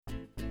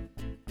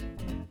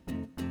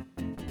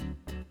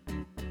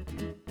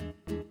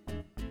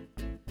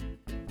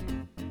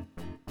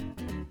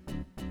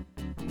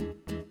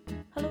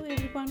Hello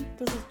everyone,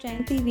 this is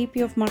Jayanti,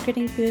 VP of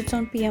Marketing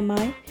Pearson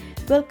PMI,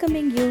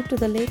 welcoming you to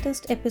the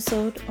latest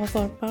episode of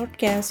our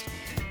podcast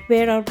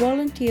where our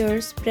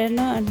volunteers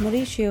Prerna and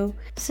Mauricio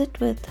sit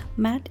with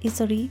Matt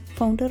Isari,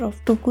 founder of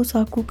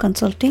Tokusaku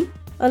Consulting.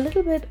 A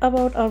little bit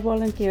about our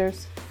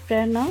volunteers.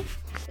 Prerna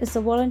is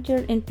a volunteer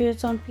in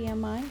Pearson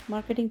PMI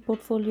marketing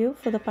portfolio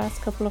for the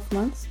past couple of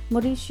months.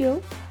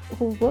 Mauricio,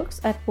 who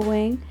works at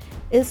Boeing,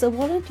 is a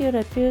volunteer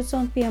at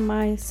Pearson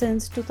PMI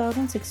since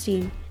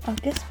 2016. Our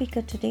guest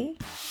speaker today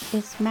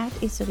is Matt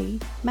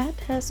Isuri. Matt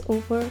has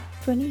over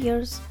 20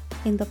 years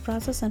in the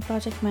process and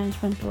project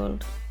management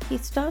world. He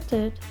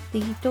started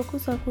the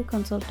Tokusaku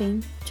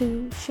Consulting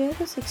to share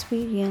his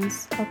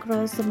experience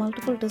across the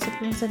multiple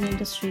disciplines and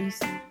industries,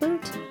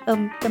 built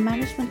the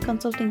management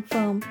consulting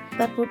firm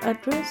that would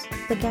address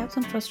the gaps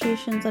and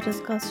frustrations that his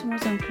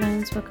customers and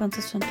clients were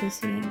consistently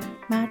seeing.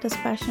 Matt is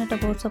passionate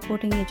about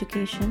supporting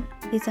education.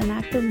 He's an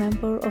active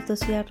member of the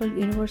Seattle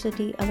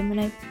University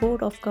Alumni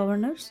Board of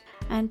Governors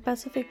and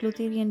Pacific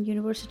Lutheran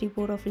University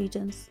Board of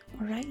Regents.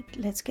 All right,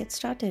 let's get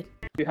started.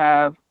 You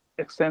have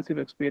extensive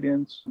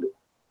experience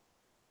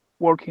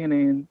working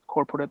in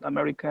corporate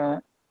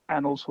America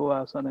and also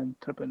as an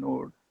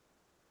entrepreneur.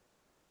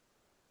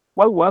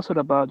 What was it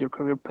about your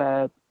career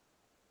path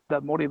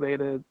that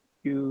motivated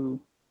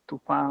you to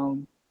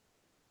found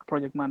a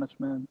project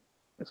management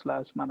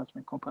slash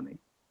management company?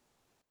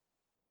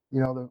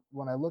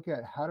 When I look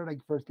at how did I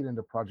first get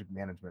into project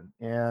management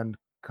and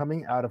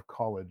coming out of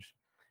college,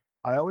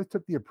 I always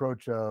took the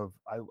approach of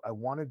I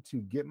wanted to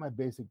get my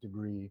basic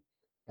degree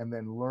and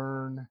then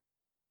learn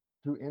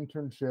through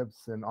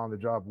internships and on the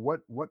job what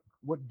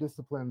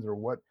disciplines or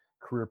what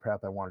career path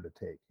I wanted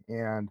to take,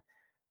 and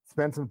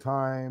spent some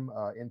time,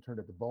 interned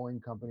at the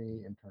Boeing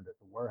company, interned at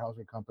the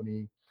Weyerhaeuser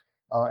company,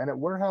 and at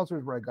Weyerhaeuser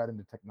is where I got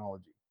into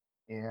technology.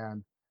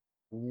 And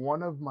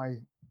one of my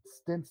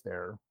stints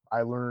there,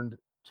 I learned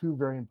two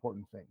very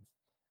important things.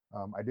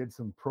 I did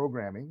some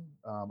programming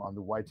on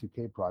the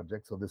Y2K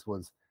project, so this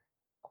was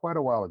quite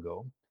a while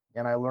ago,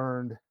 and I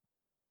learned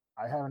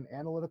I have an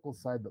analytical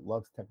side that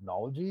loves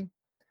technology,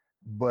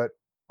 but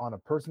on a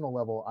personal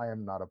level, I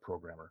am not a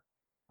programmer.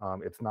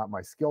 It's not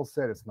my skill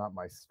set. It's not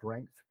my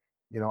strength.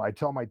 I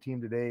tell my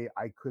team today,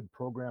 I could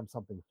program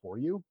something for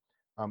you.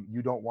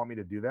 You don't want me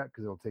to do that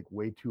because it'll take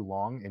way too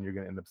long and you're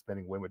going to end up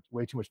spending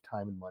way too much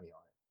time and money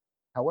on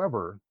it.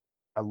 However,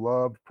 I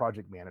loved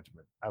project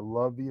management. I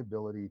love the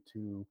ability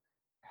to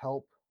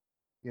help,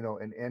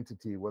 an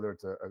entity, whether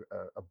it's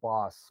a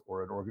boss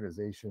or an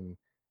organization,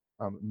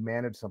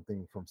 manage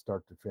something from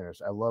start to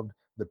finish. I loved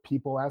the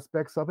people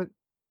aspects of it.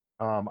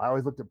 I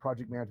always looked at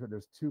project management.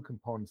 There's two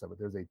components of it.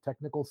 There's a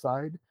technical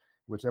side,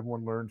 which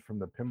everyone learns from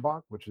the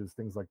PMBOK, which is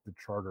things like the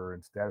charter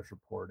and status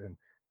report and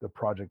the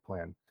project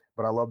plan.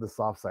 But I love the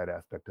soft side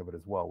aspect of it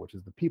as well, which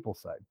is the people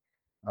side.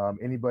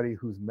 Anybody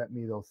who's met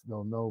me,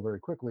 they'll know very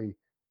quickly,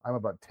 I'm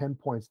about 10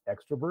 points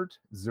extrovert,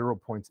 0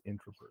 points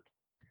introvert.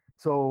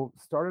 So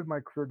started my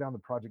career down the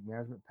project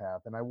management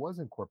path, and I was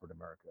in corporate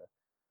America.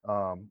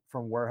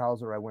 From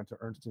Weyerhaeuser, I went to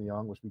Ernst &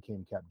 Young, which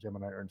became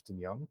Capgemini Ernst &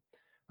 Young.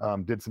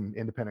 Did some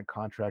independent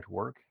contract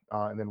work,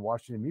 and then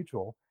Washington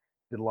Mutual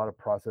did a lot of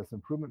process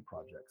improvement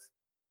projects.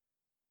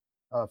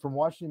 From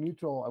Washington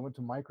Mutual, I went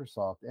to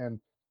Microsoft, and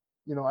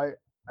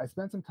I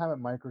spent some time at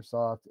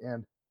Microsoft,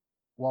 and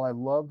while I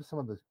loved some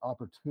of the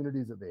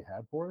opportunities that they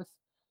had for us,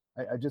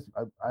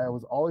 I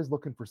was always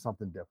looking for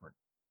something different.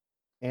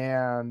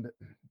 And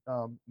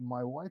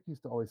my wife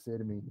used to always say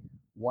to me,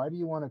 "Why do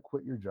you want to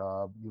quit your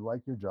job? You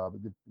like your job;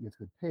 it's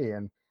good pay."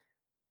 And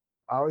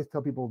I always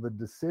tell people the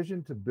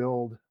decision to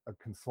build a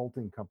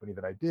consulting company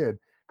that I did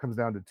comes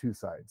down to two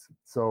sides.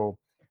 So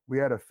we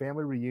had a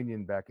family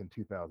reunion back in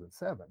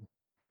 2007,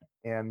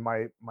 and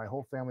my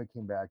whole family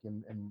came back,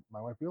 and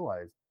my wife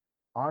realized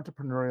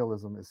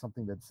entrepreneurialism is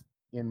something that's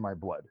in my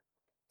blood.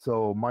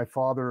 So my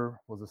father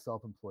was a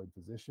self-employed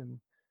physician.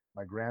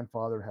 My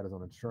grandfather had his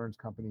own insurance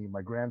company.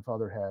 My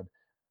grandfather had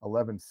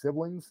 11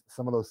 siblings.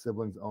 Some of those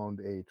siblings owned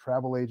a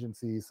travel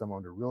agency, some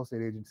owned a real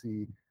estate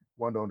agency,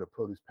 one owned a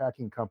produce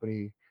packing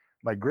company.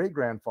 My great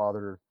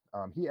grandfather,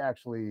 he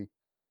actually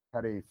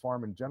had a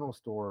farm and general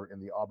store in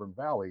the Auburn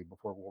Valley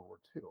before World War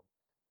II.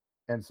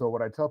 And so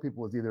what I tell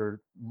people is either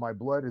my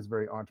blood is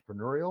very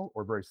entrepreneurial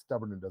or very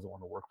stubborn and doesn't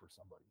want to work for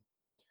somebody.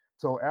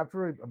 So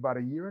after about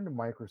a year into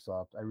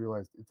Microsoft, I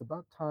realized it's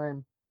about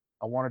time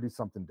I want to do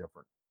something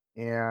different.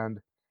 And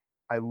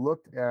I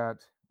looked at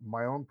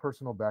my own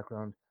personal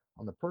background.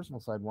 On the personal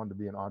side, wanted to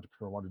be an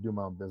entrepreneur, wanted to do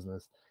my own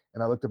business.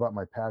 And I looked about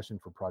my passion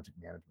for project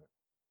management.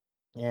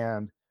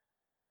 And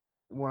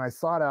when I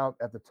sought out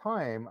at the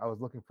time, I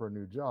was looking for a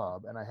new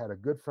job, and I had a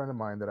good friend of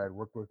mine that I'd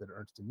worked with at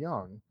Ernst &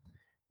 Young,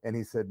 and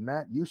he said,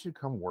 "Matt, you should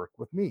come work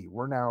with me.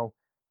 We're now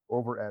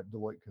over at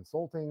Deloitte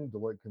Consulting.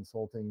 Deloitte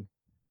Consulting,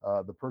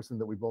 the person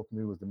that we both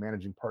knew was the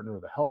managing partner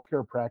of the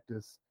healthcare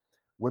practice.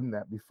 Wouldn't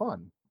that be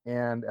fun?"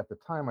 And at the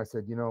time, I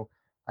said,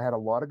 I had a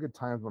lot of good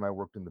times when I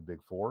worked in the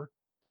Big Four,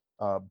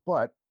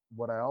 but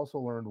what I also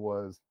learned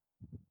was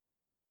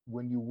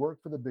when you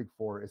work for the Big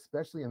Four,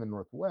 especially in the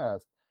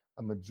Northwest,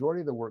 a majority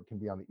of the work can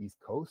be on the East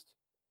Coast.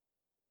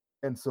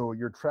 And so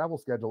your travel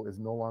schedule is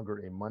no longer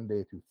a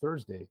Monday through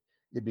Thursday,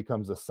 it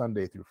becomes a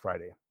Sunday through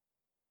Friday.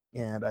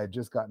 And I had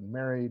just gotten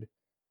married.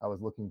 I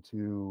was looking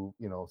to,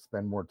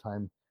 spend more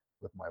time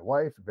with my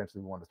wife.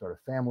 Eventually we wanted to start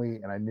a family.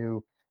 And I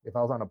knew if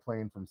I was on a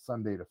plane from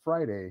Sunday to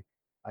Friday,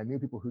 I knew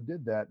people who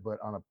did that. But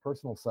on a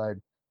personal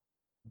side,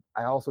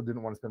 I also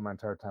didn't want to spend my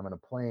entire time on a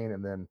plane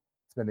and then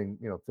spending,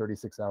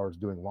 36 hours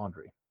doing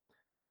laundry.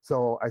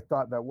 So I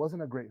thought that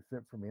wasn't a great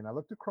fit for me. And I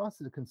looked across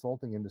the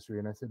consulting industry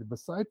and I said,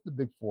 besides the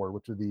big four,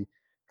 which are the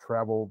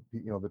travel,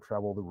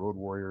 the road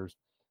warriors,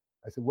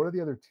 I said, what are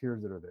the other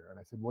tiers that are there? And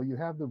I said, well, you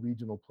have the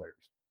regional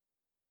players.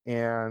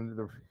 And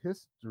the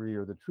history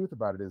or the truth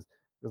about it is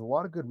there's a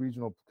lot of good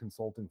regional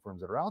consulting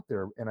firms that are out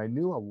there. And I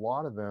knew a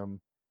lot of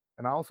them.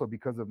 And also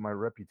because of my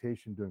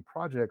reputation doing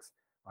projects,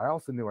 I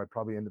also knew I'd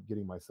probably end up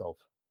getting myself,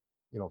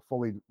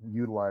 fully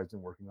utilized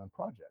and working on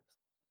projects.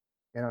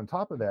 And on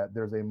top of that,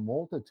 there's a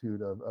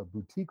multitude of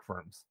boutique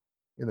firms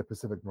in the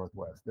Pacific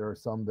Northwest. There are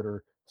some that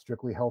are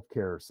strictly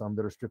healthcare, some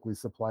that are strictly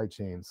supply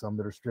chain, some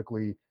that are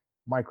strictly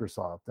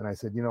Microsoft. And I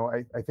said,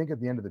 I think at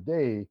the end of the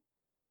day,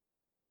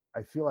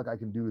 I feel like I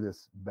can do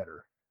this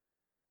better.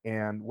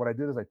 And what I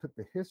did is I took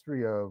the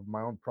history of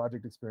my own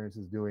project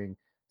experiences doing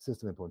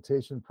system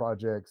implementation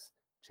projects,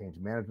 change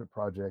management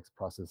projects,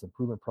 process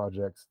improvement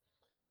projects,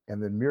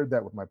 and then mirrored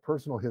that with my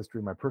personal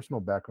history, my personal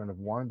background of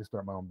wanting to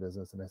start my own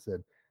business. And I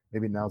said,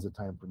 maybe now's the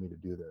time for me to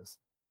do this.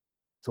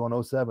 So in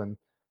 2007,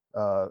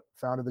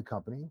 founded the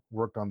company,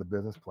 worked on the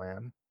business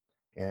plan,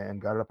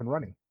 and got it up and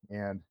running.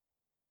 And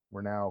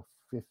we're now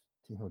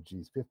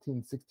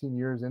 15, 16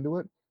 years into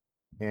it,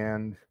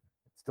 and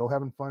still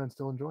having fun and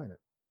still enjoying it.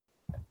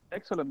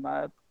 Excellent,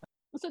 Matt.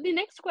 So the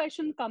next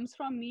question comes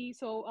from me.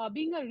 So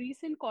being a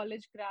recent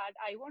college grad,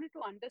 I wanted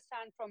to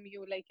understand from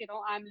you,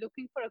 I'm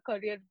looking for a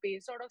career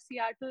based out of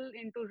Seattle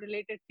into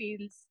related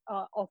fields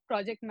of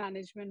project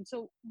management.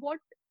 So what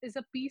is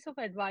a piece of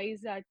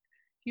advice that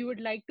you would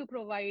like to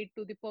provide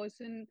to the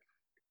person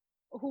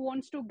who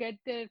wants to get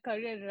their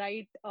career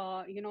right,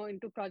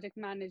 into project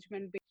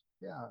management?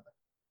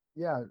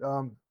 Yeah.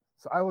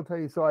 So I will tell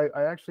you, so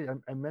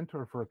I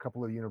mentor for a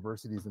couple of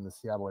universities in the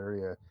Seattle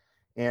area.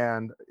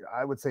 And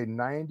I would say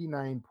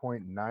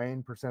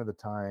 99.9% of the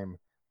time,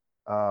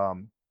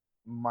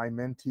 my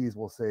mentees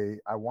will say,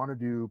 I want to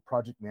do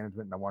project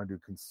management and I want to do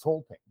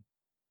consulting.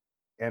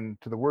 And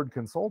to the word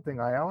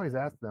consulting, I always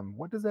ask them,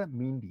 what does that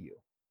mean to you?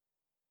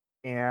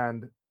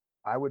 And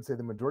I would say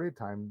the majority of the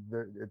time,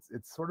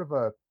 it's sort of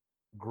a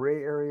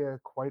gray area,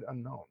 quite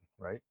unknown,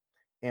 right?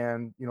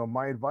 And,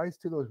 my advice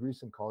to those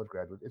recent college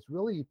graduates, it's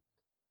really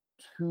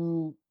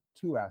two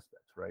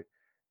aspects, right?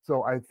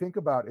 So I think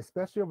about,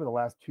 especially over the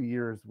last 2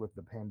 years with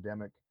the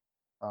pandemic,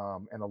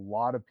 and a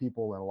lot of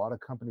people and a lot of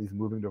companies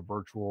moving to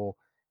virtual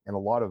and a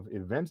lot of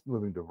events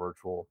moving to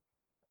virtual,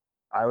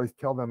 I always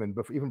tell them, and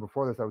even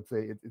before this, I would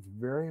say it's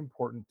very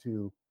important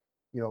to,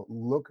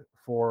 look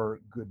for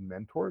good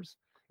mentors.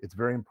 It's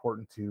very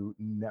important to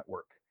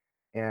network.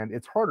 And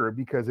it's harder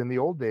because in the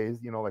old days,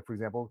 like for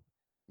example,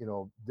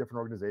 different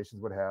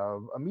organizations would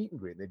have a meet and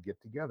greet, they'd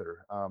get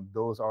together.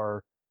 Those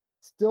are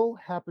still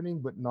happening,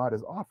 but not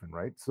as often,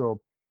 right? So,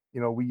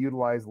 we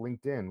utilize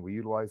LinkedIn, we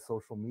utilize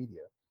social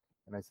media,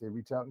 and I say,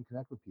 reach out and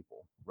connect with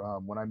people.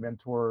 When I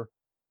mentor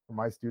for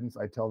my students,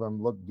 I tell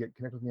them, look,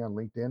 connect with me on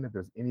LinkedIn. If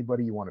there's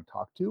anybody you want to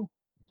talk to,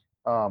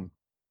 I'm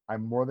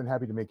more than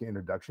happy to make an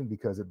introduction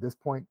because at this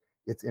point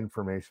it's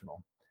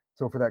informational.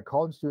 So for that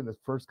college student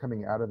that's first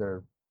coming out of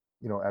their,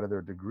 out of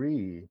their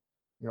degree,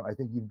 I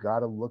think you've got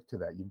to look to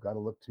that. You've got to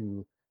look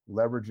to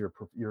leverage your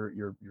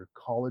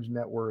college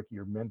network,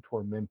 your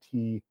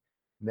mentor-mentee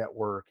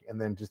network, and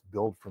then just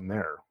build from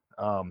there.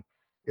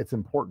 It's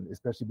important,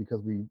 especially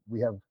because we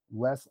have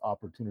less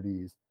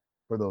opportunities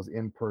for those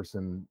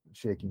in-person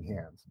shaking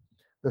hands.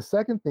 The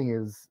second thing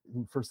is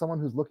for someone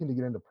who's looking to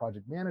get into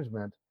project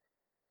management,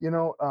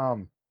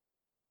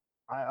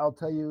 I'll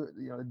tell you,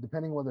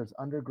 depending whether it's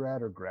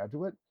undergrad or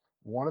graduate,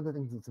 one of the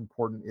things that's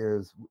important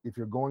is if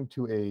you're going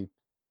to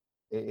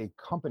a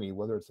company,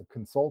 whether it's a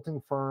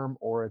consulting firm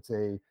or it's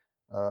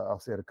I'll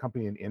say a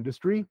company in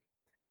industry,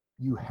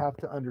 you have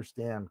to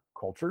understand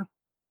culture.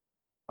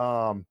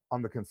 On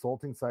the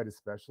consulting side,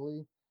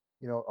 especially,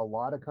 a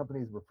lot of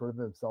companies refer to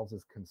themselves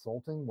as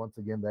consulting. Once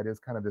again, that is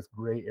kind of this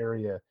gray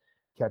area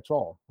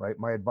catch-all, right?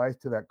 My advice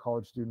to that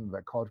college student,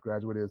 that college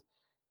graduate is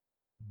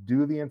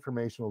do the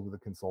informational with the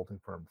consulting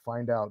firm.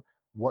 Find out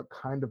what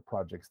kind of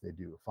projects they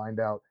do. Find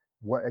out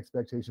what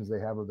expectations they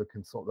have of the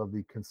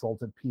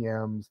consultant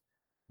PMs,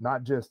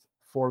 not just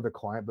for the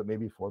client, but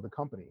maybe for the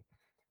company.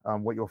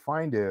 What you'll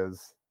find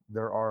is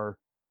there are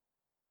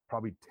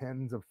probably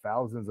tens of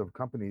thousands of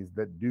companies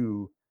that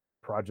do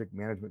project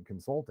management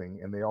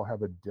consulting, and they all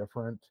have a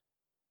different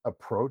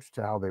approach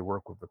to how they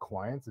work with the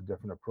clients, a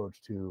different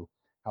approach to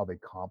how they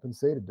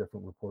compensate, a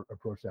different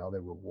approach to how they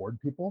reward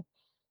people.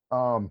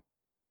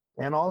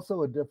 And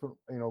also a different,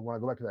 when I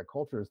go back to that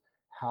culture, is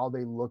how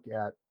they look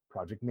at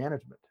project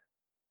management.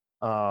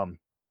 A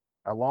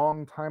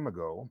long time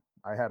ago,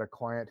 I had a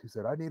client who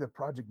said, I need a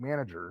project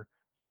manager.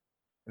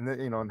 And then,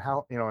 and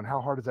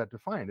how hard is that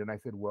defined? And I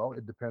said, well,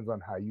 it depends on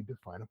how you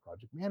define a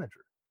project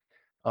manager.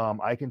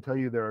 I can tell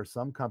you there are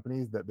some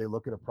companies that they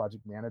look at a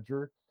project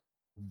manager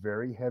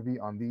very heavy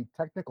on the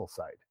technical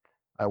side.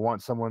 I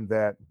want someone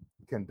that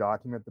can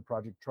document the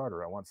project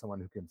charter. I want someone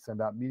who can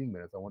send out meeting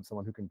minutes. I want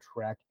someone who can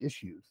track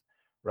issues,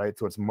 right?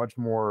 So it's much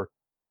more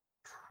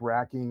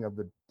tracking of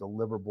the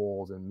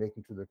deliverables and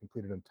making sure they're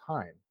completed in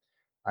time.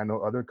 I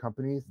know other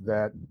companies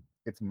that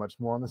it's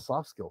much more on the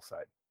soft skill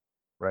side,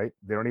 right?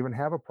 They don't even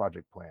have a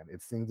project plan.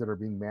 It's things that are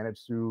being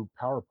managed through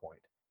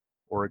PowerPoint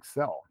or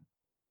Excel.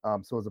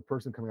 So as a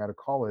person coming out of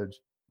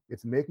college,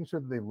 it's making sure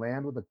that they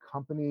land with a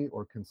company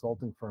or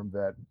consulting firm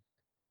that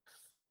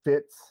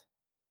fits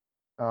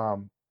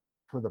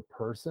for the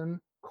person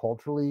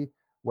culturally,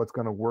 what's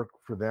going to work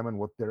for them and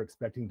what they're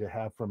expecting to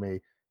have from a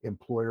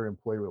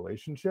employer-employee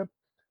relationship.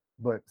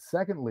 But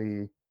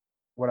secondly,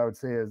 what I would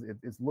say is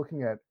it's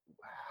looking at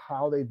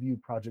how they view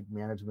project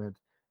management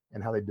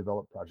and how they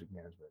develop project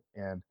management.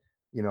 And,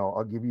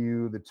 I'll give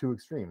you the two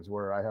extremes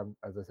where I have,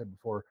 as I said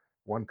before,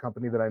 one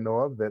company that I know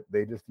of that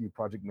they just view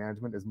project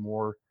management as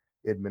more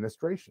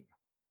administration.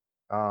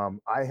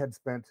 I had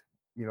spent,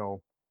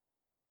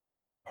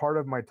 part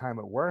of my time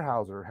at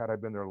Weyerhaeuser, had I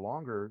been there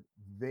longer,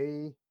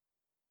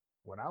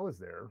 when I was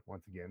there,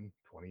 once again,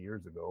 20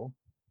 years ago,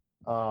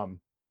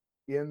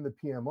 in the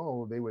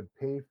PMO, they would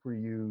pay for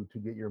you to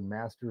get your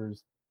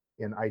master's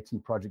in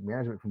IT project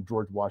management from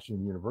George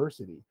Washington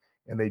University.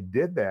 And they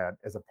did that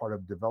as a part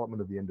of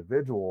development of the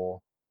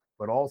individual,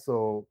 but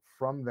also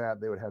from that,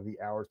 they would have the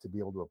hours to be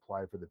able to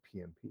apply for the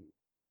PMP.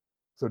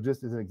 So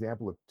just as an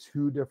example of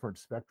two different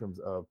spectrums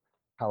of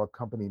how a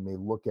company may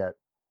look at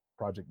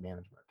project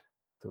management,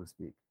 so to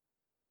speak.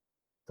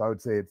 So I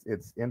would say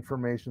it's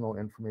informational.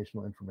 And,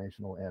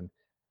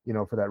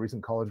 for that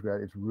recent college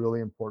grad, it's really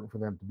important for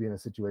them to be in a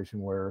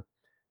situation where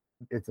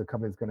it's a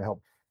company that's going to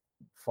help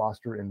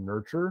foster and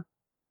nurture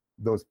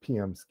those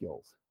PM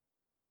skills.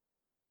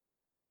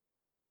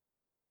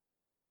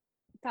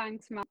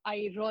 Thanks, ma'am.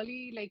 I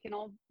really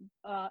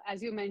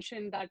as you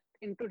mentioned, that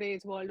in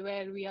today's world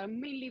where we are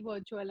mainly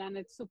virtual and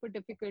it's super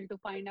difficult to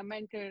find a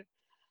mentor,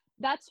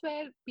 that's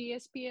where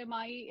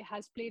PSPMI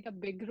has played a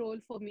big role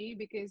for me,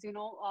 because when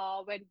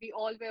we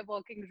all were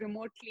working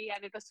remotely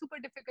and it was super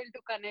difficult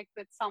to connect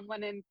with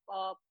someone in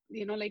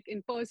like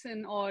in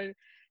person, or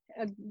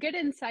get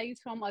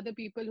insights from other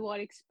people who are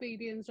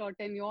experienced or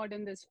tenured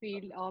in this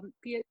field.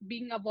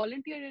 Being a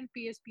volunteer in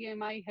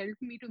PSPMI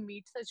helped me to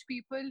meet such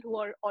people who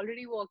are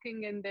already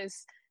working in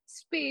this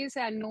space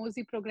and knows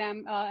the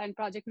program and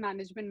project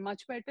management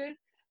much better.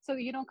 So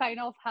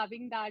kind of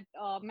having that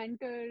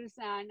mentors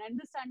and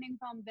understanding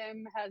from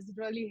them has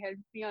really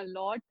helped me a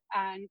lot.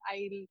 And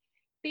I'll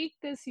take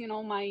this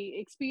my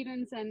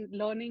experience and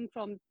learning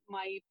from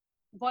my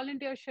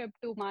volunteership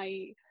to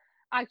my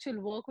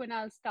actual work when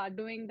I'll start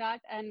doing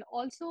that. And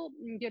also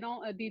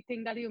the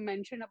thing that you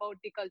mentioned about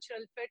the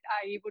cultural fit,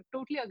 I would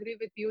totally agree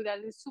with you that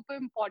it's super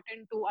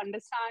important to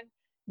understand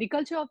the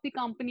culture of the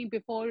company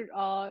before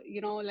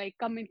like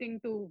committing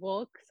to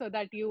work, so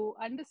that you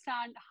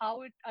understand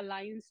how it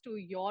aligns to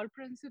your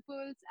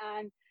principles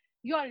and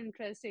your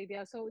interest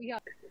area. So yeah.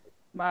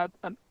 Matt,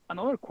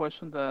 another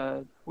question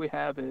that we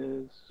have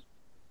is,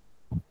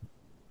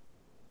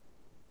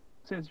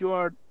 since you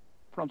are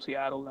from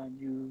Seattle and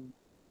you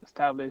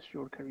established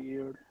your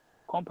career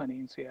company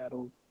in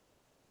Seattle,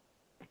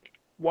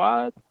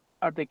 what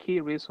are the key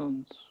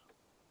reasons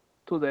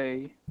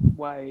today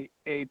why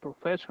a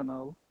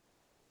professional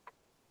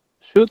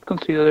should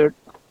consider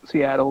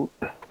Seattle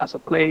as a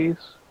place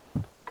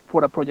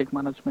for a project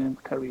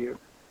management career?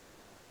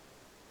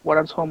 What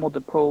are some of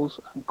the pros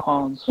and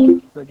cons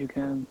that you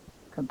can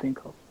think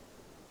of?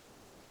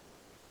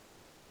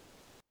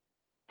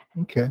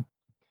 Okay.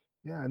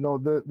 Yeah, no,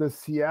 the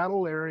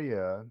Seattle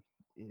area,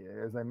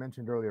 as I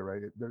mentioned earlier,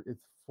 right,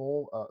 it's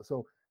full.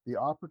 So the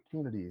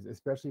opportunities,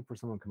 especially for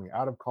someone coming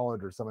out of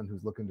college or someone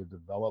who's looking to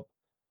develop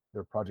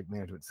their project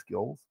management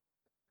skills,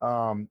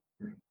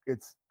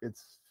 it's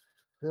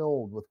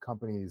filled with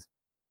companies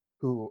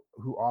who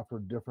offer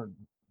different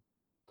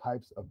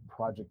types of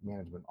project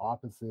management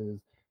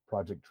offices,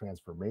 project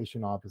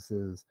transformation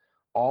offices.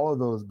 All of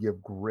those give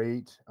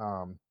great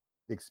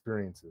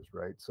experiences,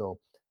 right? So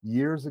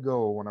years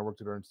ago, when I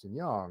worked at Ernst &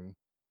 Young,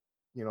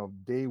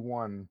 day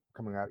one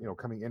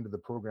coming into the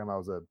program, I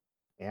was a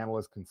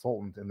analyst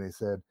consultant, and they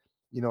said,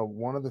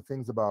 one of the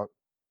things about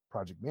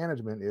project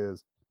management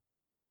is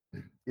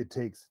it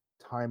takes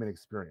time and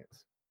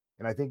experience.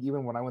 And I think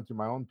even when I went through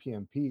my own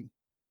PMP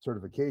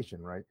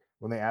certification, right,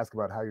 when they ask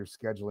about how you're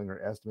scheduling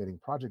or estimating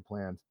project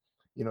plans,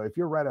 if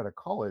you're right out of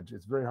college,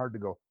 it's very hard to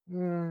go,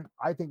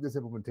 I think this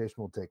implementation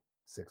will take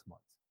 6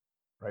 months,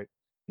 right?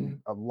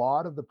 A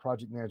lot of the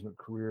project management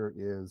career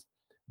is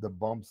the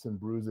bumps and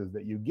bruises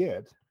that you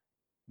get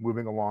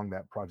moving along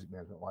that project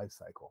management life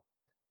cycle.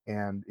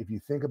 And if you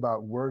think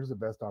about where's the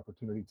best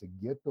opportunity to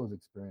get those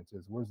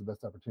experiences, where's the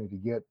best opportunity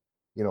to get,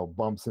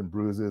 bumps and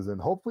bruises,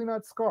 and hopefully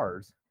not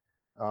scars,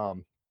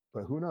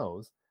 but who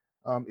knows?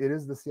 It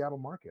is the Seattle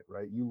market,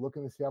 right? You look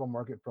in the Seattle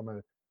market from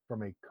a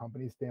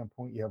company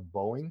standpoint. You have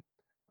Boeing,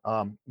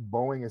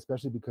 Boeing,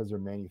 especially because they're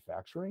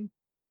manufacturing,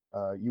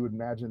 you would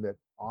imagine that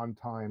on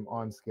time,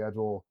 on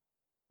schedule,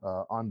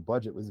 on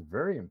budget was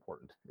very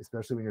important,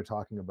 especially when you're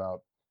talking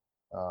about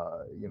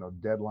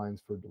deadlines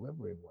for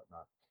delivery and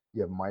whatnot.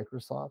 You have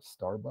Microsoft,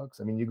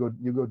 Starbucks. I mean, you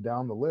go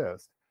down the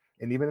list,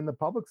 and even in the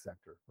public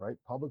sector, right?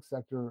 Public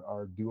sector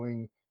are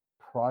doing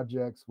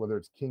projects, whether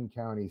it's King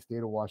County,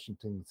 state of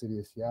Washington, city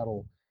of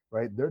Seattle,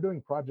 right? They're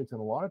doing projects, and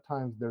a lot of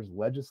times there's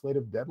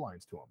legislative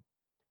deadlines to them,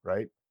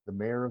 right? The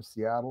mayor of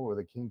Seattle or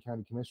the King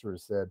County commissioner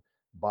said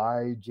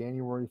by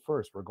January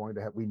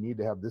 1st, we need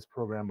to have this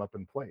program up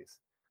in place.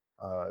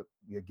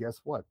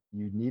 Guess what?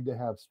 You need to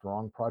have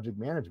strong project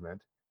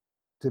management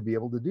to be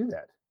able to do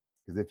that.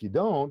 Because if you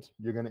don't,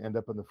 you're going to end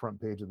up on the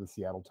front page of the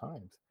Seattle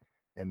Times,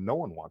 and no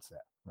one wants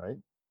that, right?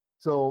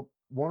 So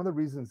one of the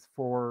reasons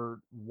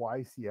for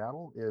why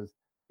Seattle is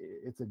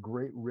it's a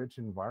great, rich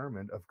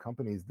environment of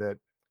companies that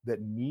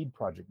need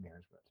project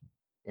management.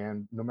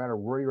 And no matter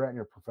where you're at in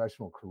your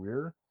professional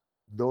career,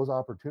 those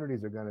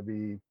opportunities are going to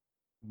be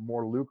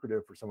more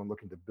lucrative for someone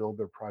looking to build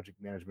their project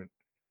management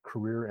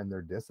career and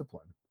their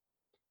discipline.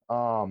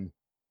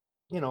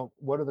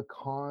 What are the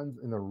cons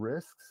and the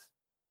risks?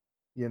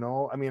 You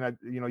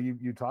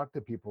talk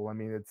to people. I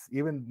mean, it's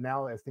even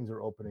now as things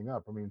are opening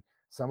up. I mean,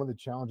 some of the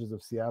challenges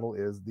of Seattle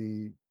is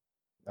the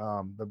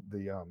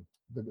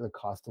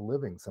cost of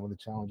living. Some of the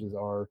challenges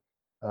are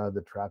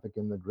the traffic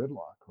and the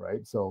gridlock,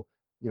 right? So,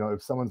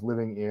 if someone's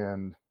living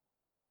in,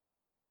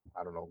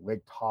 I don't know,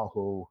 Lake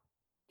Tahoe,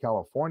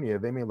 California,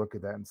 they may look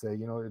at that and say,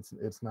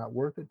 it's not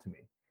worth it to me.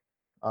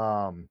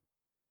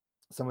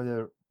 Some of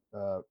the,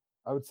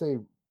 I would say,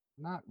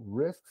 not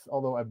risks,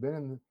 although I've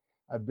been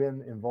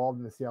involved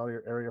in the Seattle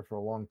area for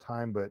a long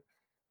time. But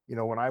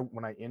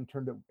when I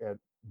interned at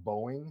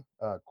Boeing,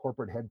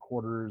 corporate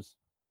headquarters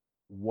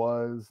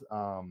was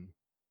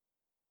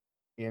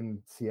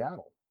in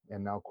Seattle,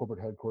 and now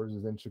corporate headquarters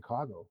is in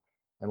Chicago,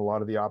 and a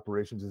lot of the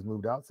operations has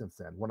moved out since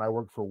then. When I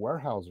worked for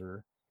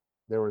Weyerhaeuser,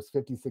 there was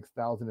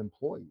 56,000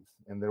 employees,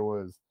 and there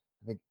was,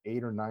 I think,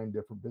 8 or 9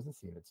 different business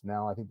units.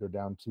 Now I think they're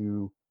down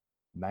to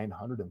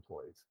 900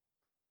 employees.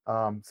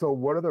 So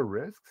what are the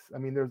risks? I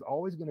mean, there's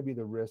always going to be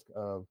the risk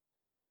of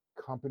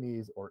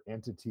companies or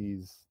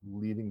entities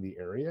leaving the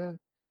area,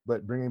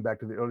 but bringing back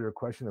to the earlier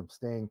question of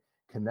staying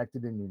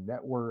connected in your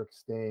network,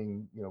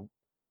 staying,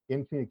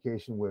 in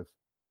communication with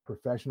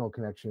professional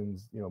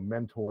connections,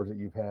 mentors that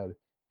you've had,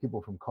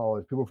 people from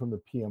college, people from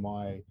the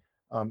PMI,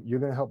 you're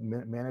going to help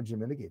manage and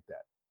mitigate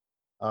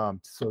that.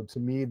 So to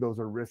me, those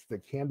are risks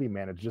that can be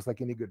managed. Just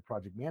like any good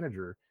project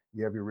manager,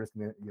 you have your risk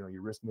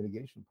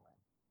mitigation plan.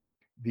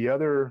 The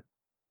other,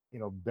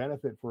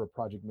 benefit for a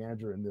project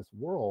manager in this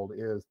world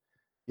is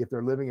if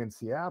they're living in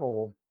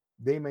Seattle,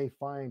 they may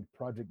find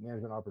project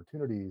management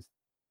opportunities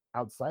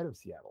outside of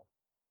Seattle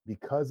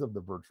because of the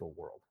virtual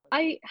world.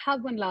 I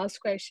have one last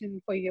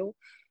question for you.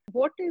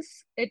 What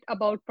is it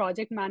about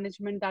project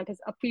management that has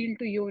appealed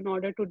to you in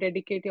order to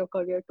dedicate your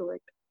career to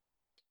it?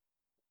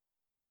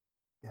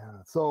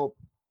 Yeah. So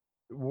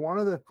one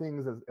of the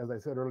things, as I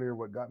said earlier,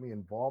 what got me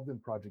involved in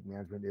project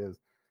management is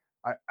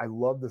I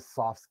love the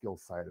soft skill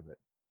side of it.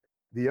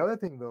 The other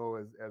thing, though,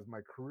 is as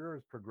my career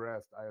has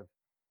progressed, I have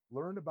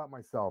learned about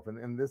myself.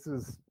 And this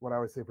is what I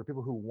would say for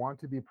people who want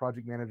to be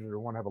project managers or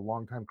want to have a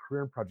long-time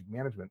career in project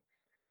management.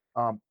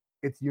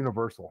 It's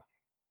universal,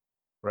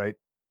 right?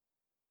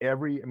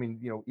 Even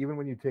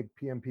when you take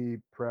PMP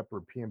prep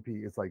or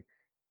PMP, it's like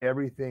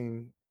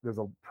everything, there's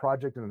a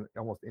project in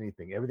almost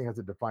anything. Everything has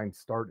a defined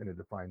start and a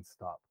defined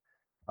stop.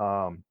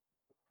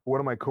 One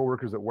of my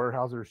coworkers at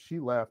Weyerhaeuser, she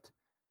left.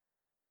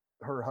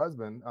 Her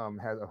husband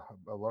had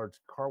a large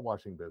car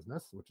washing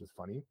business, which is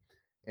funny,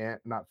 and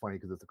not funny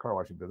because it's a car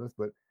washing business,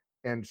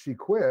 and she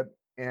quit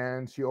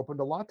and she opened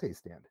a latte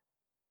stand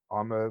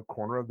on the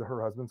corner of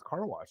her husband's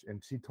car wash.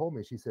 And she told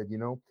me, she said,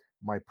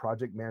 my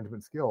project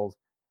management skills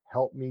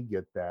helped me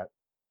get that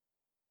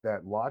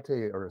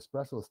latte or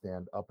espresso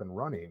stand up and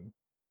running,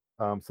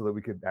 so that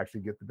we could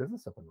actually get the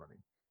business up and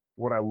running.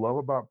 What I love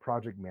about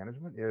project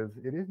management is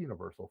it is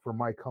universal. For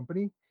my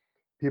company,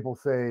 people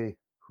say,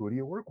 who do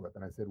you work with?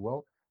 And I said,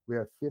 well, we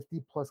have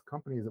 50 plus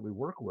companies that we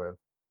work with,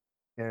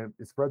 and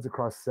it spreads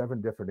across 7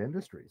 different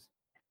industries,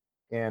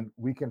 and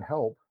we can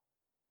help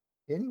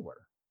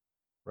anywhere,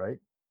 right?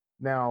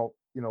 Now,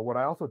 what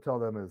I also tell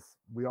them is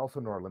we also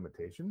know our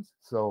limitations.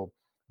 So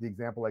the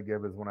example I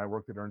give is when I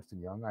worked at Ernst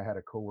 & Young, I had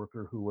a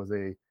coworker who was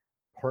a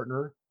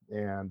partner,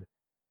 and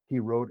he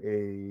wrote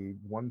a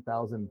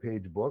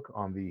 1,000-page book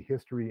on the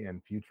history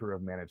and future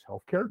of managed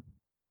healthcare.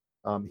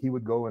 He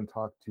would go and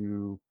talk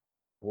to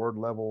board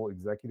level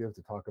executives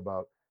to talk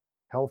about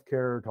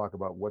healthcare, talk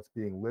about what's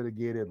being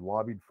litigated,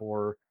 lobbied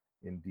for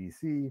in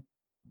DC.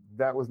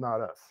 That was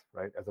not us,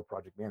 right, as a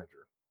project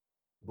manager.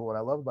 But what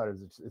I love about it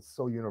is it's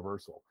so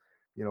universal.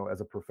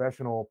 As a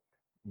professional,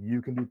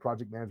 you can do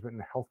project management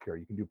in healthcare.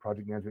 You can do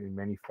project management in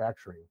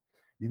manufacturing.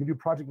 You can do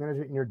project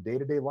management in your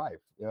day-to-day life.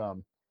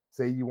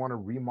 Say you want to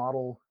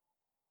remodel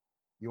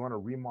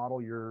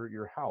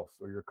your house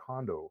or your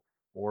condo,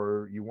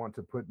 or you want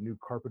to put new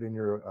carpet in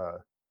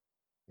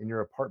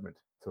your apartment,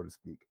 so to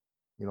speak.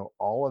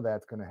 all of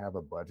that's going to have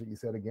a budget you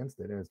set against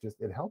it, and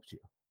it helps you.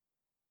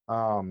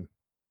 And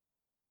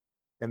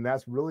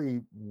that's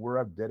really where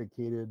I've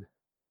dedicated,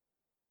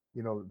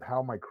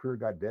 how my career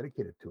got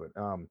dedicated to it.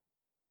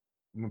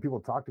 When people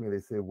talk to me, they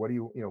say, what do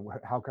you,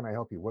 how can I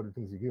help you? What are the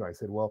things you do? I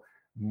said, well,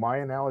 my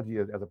analogy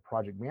as a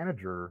project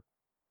manager,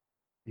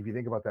 if you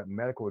think about that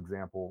medical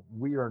example,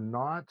 we are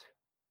not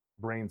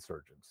brain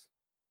surgeons.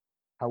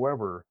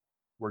 However,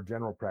 we're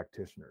general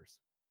practitioners,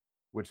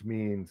 which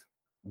means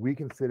we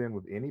can sit in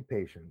with any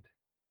patient,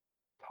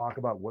 talk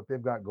about what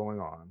they've got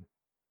going on,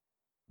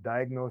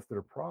 diagnose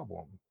their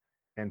problem,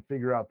 and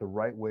figure out the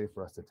right way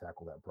for us to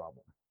tackle that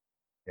problem.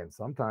 And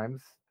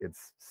sometimes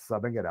it's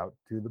subbing it out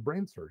to the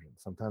brain surgeon.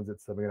 Sometimes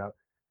it's subbing it out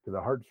to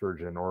the heart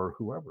surgeon or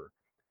whoever.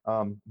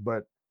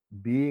 But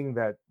being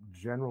that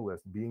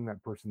generalist, being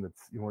that person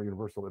that's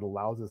universal, it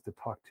allows us to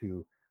talk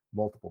to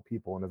multiple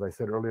people. And as I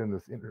said earlier in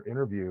this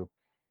interview,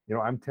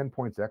 I'm 10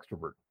 points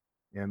extrovert.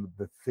 And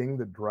the thing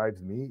that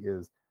drives me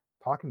is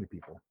talking to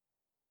people,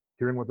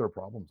 hearing what their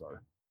problems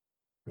are.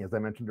 As I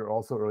mentioned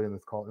also earlier in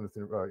this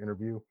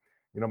interview,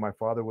 my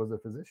father was a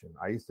physician.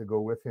 I used to go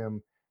with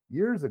him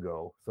years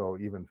ago, so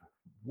even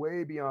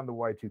way beyond the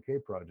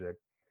Y2K project.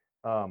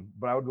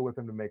 But I would go with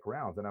him to make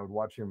rounds, and I would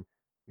watch him,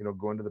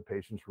 go into the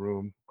patient's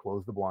room,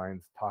 close the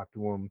blinds, talk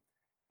to him.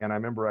 And I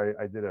remember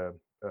I did an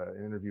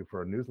interview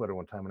for a newsletter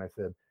one time, and I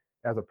said,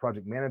 as a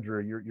project manager,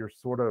 you're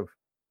sort of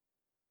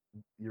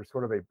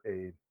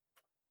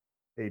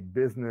a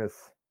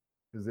business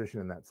physician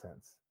in that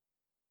sense,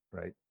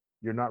 right?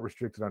 You're not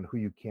restricted on who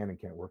you can and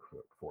can't work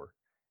for.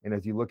 And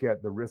as you look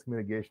at the risk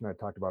mitigation I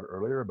talked about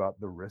earlier about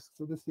the risks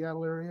of the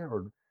Seattle area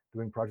or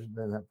doing projects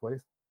in that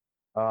place,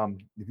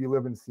 if you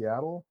live in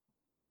Seattle,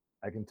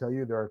 I can tell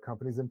you there are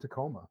companies in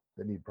Tacoma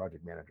that need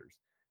project managers.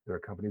 There are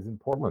companies in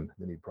Portland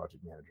that need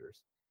project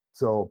managers.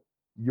 So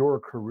your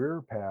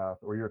career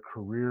path or your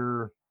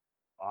career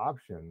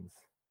options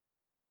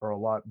are a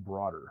lot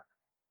broader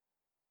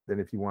than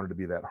if you wanted to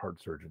be that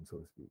heart surgeon, so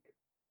to speak.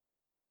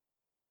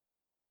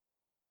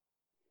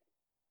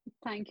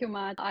 Thank you,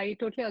 Matt. I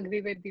totally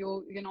agree with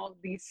you.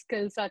 These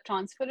skills are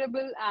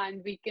transferable,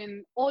 and we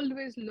can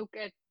always look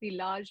at the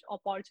large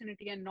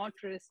opportunity and not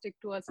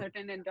restrict to a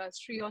certain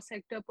industry or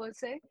sector per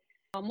se.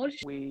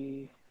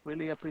 We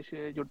really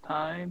appreciate your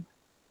time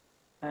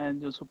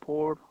and your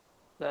support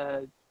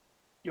that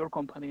your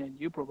company and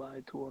you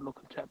provide to our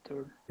local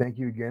chapter. Thank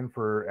you again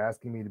for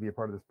asking me to be a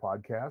part of this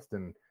podcast.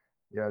 And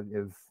yeah,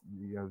 as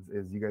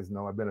you guys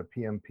know, I've been a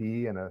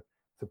PMP and a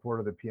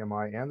supporter of the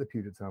PMI and the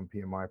Puget Sound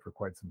PMI for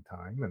quite some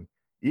time, and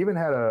even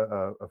had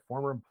a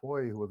former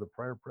employee who was a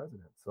prior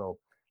president. So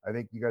I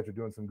think you guys are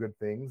doing some good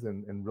things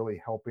and really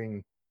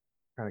helping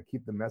kind of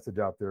keep the message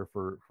out there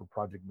for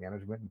project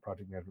management and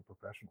project management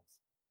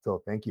professionals.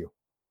 So thank you.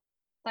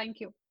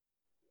 Thank you.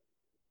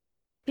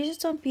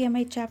 Puget Sound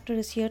PMI chapter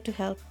is here to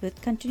help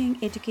with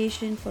continuing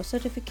education for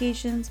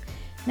certifications,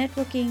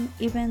 networking,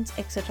 events,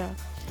 etc.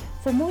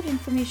 For more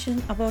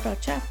information about our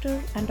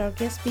chapter and our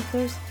guest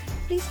speakers,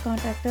 please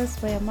contact us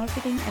via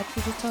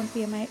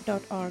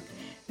marketing@pugetsoundpmi.org.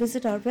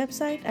 Visit our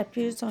website at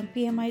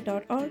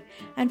pugetsoundpmi.org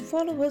and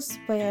follow us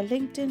via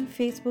LinkedIn,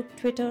 Facebook,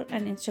 Twitter,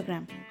 and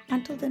Instagram.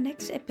 Until the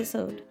next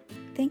episode,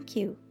 thank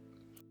you.